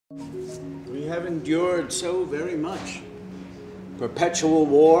We have endured so very much. Perpetual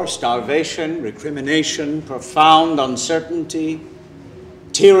war, starvation, recrimination, profound uncertainty,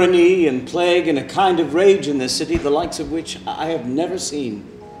 tyranny and plague, and a kind of rage in this city, the likes of which I have never seen.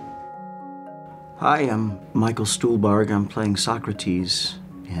 Hi, I'm Michael Stuhlbarg. I'm playing Socrates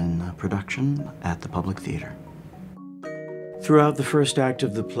in a production at the Public Theater. Throughout the first act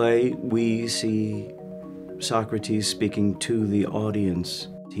of the play, we see Socrates speaking to the audience.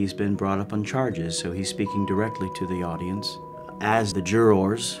 He's been brought up on charges, so he's speaking directly to the audience as the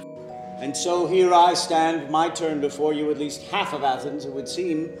jurors. And so here I stand, my turn before you, at least half of Athens, it would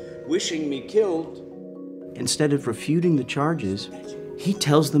seem, wishing me killed. Instead of refuting the charges, he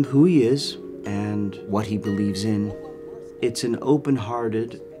tells them who he is and what he believes in. It's an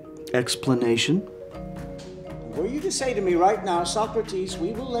open-hearted explanation. Were you to say to me right now, Socrates,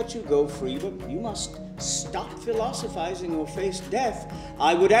 we will let you go free, but you must stop philosophizing or face death,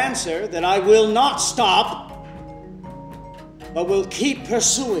 I would answer that I will not stop, but will keep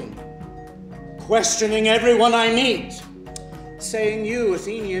pursuing, questioning everyone I meet, saying, you,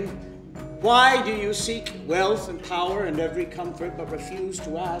 Athenian, why do you seek wealth and power and every comfort, but refuse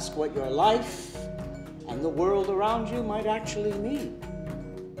to ask what your life and the world around you might actually mean?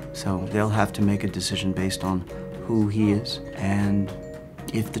 So they'll have to make a decision based on who he is and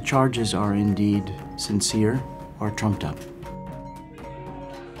if the charges are indeed sincere or trumped up.